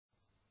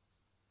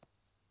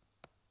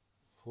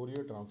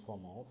Fourier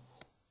transform of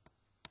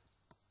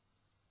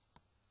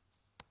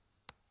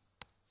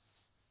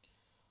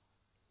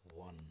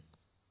one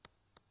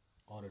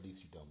or a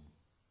DC term.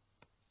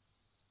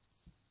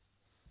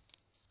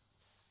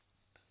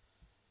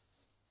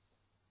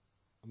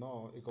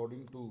 Now,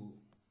 according to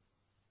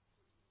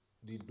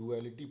the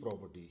duality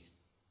property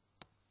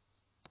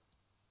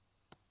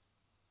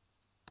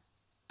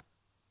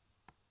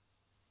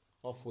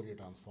of Fourier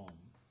transform,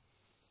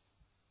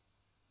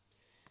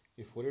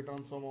 if Fourier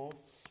transform of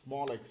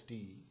small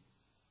xt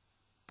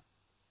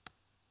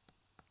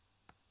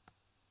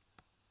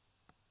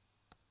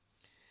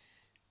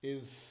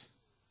is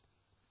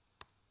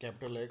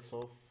capital X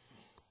of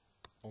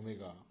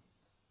omega,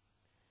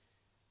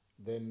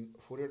 then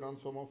Fourier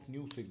transform of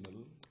new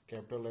signal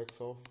capital X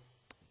of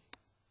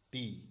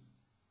t,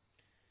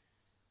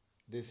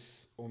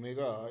 this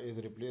omega is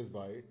replaced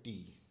by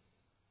t,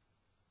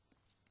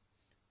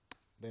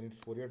 then its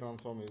Fourier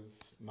transform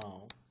is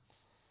now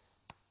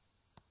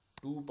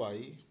 2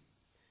 pi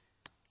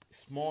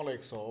small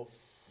x of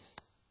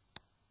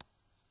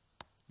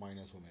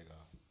minus omega,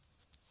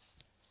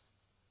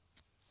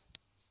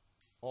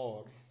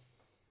 or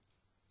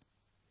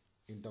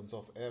in terms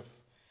of f,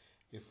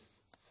 if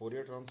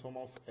Fourier transform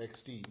of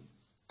xt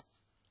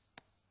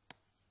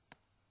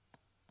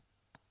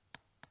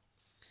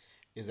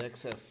is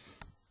xf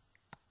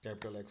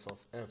capital X of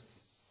f,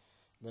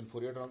 then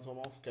Fourier transform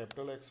of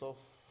capital X of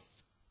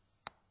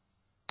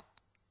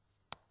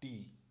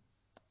t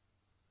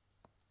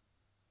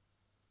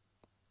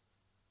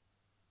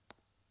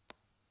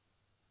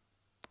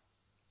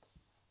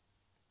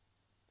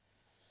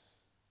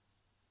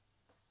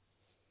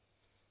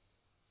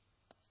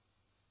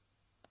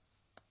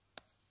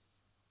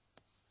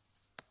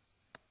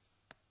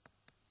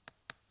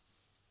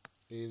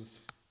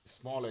is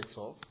small x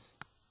of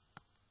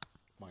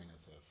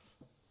minus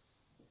f.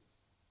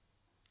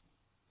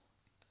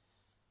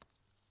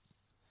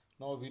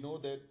 Now we know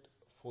that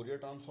Fourier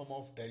transform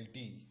of del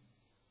t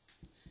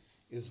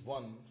is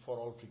 1 for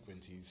all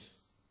frequencies.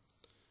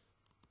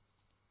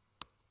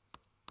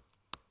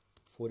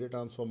 Fourier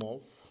transform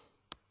of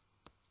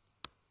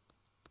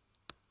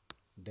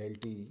del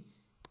t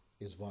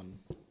is 1.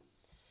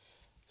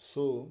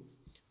 So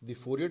the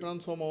Fourier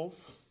transform of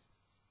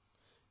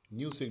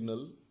new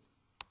signal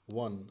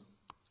 1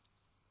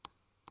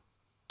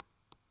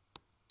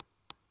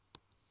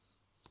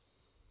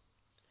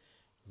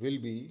 will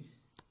be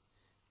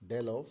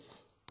del of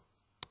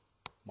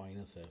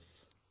minus f.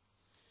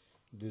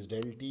 This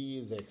del t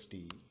is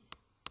xt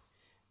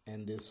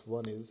and this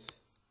 1 is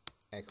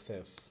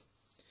xf.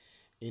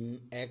 In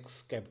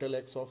x, capital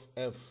X of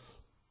f,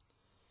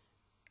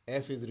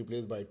 f is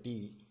replaced by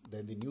t,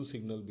 then the new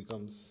signal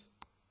becomes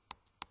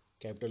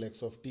capital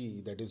X of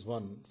t, that is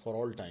 1 for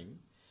all time.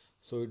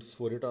 So its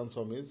Fourier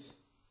transform is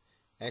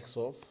x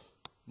of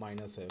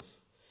minus f,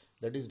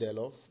 that is del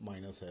of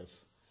minus f,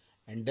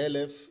 and del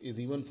f is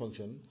even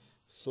function,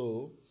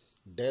 so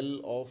del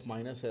of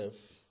minus f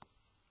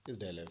is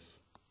del f.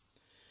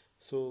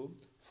 So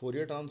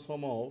Fourier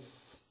transform of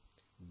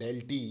del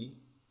t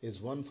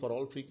is 1 for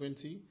all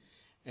frequency,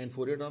 and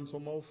Fourier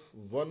transform of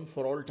 1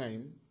 for all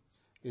time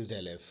is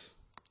del f.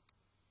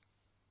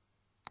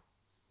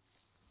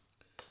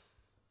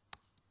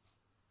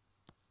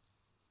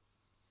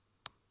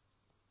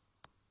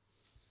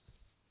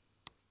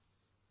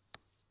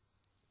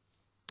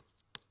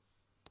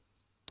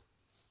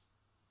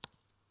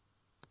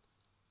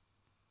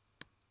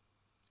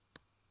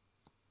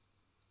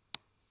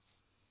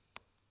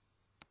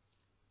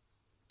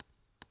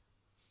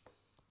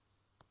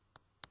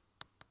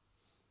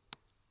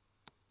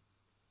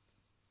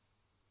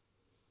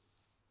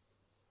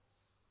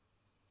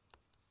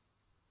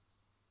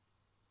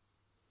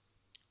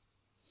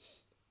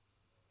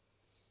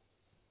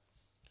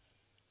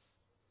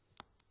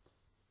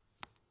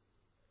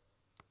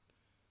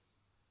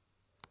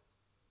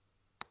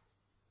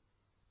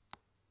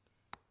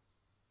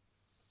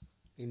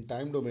 In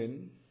time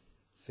domain,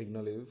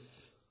 signal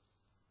is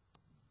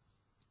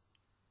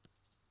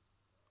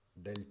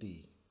del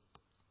t.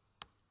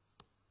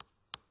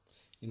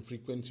 In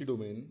frequency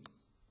domain,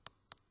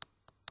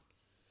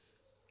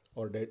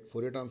 or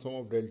Fourier transform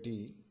of del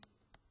t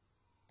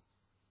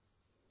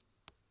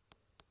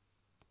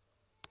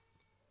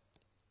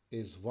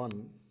is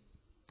 1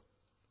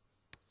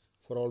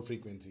 for all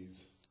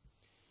frequencies.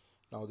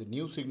 Now the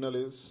new signal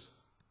is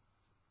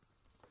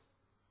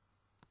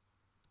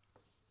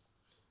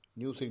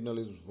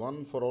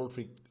 1 for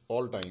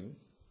all time.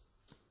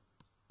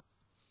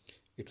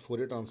 Its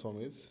Fourier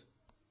transform is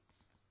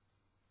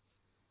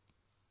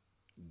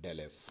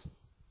del f.